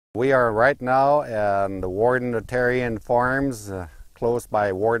We are right now at the Warden Hutterian Farms, close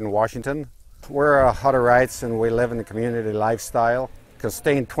by Warden, Washington. We're Hutterites and we live in the community lifestyle. Because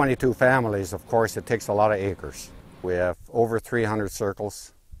staying 22 families, of course, it takes a lot of acres. We have over 300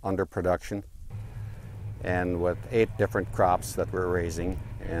 circles under production, and with 8 different crops that we're raising,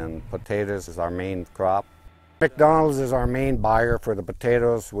 and potatoes is our main crop. McDonald's is our main buyer for the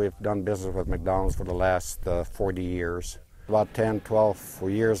potatoes. We've done business with McDonald's for the last 40 years. About 10, 12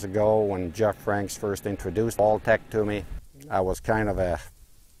 years ago, when Jeff Franks first introduced Alltech to me, I was kind of a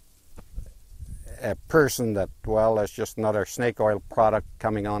person that, well, that's just another snake oil product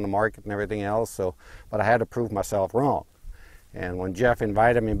coming on the market and everything else, but I had to prove myself wrong. And when Jeff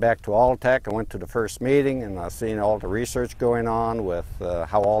invited me back to Alltech, I went to the first meeting and I seen all the research going on with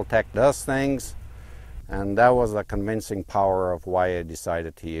how Alltech does things, and that was a convincing power of why I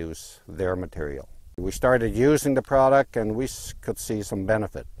decided to use their material. We started using the product and we could see some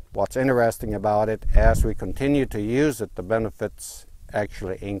benefit. What's interesting about it, as we continue to use it, the benefits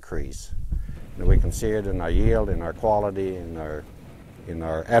actually increase. And we can see it in our yield, in our quality, in our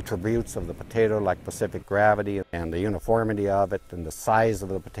attributes of the potato, like Pacific gravity and the uniformity of it, and the size of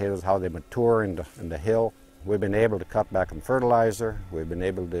the potatoes, how they mature in the hill. We've been able to cut back on fertilizer. We've been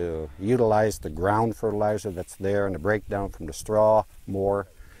able to utilize the ground fertilizer that's there and the breakdown from the straw more.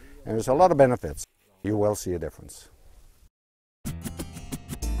 And there's a lot of benefits. You will see a difference.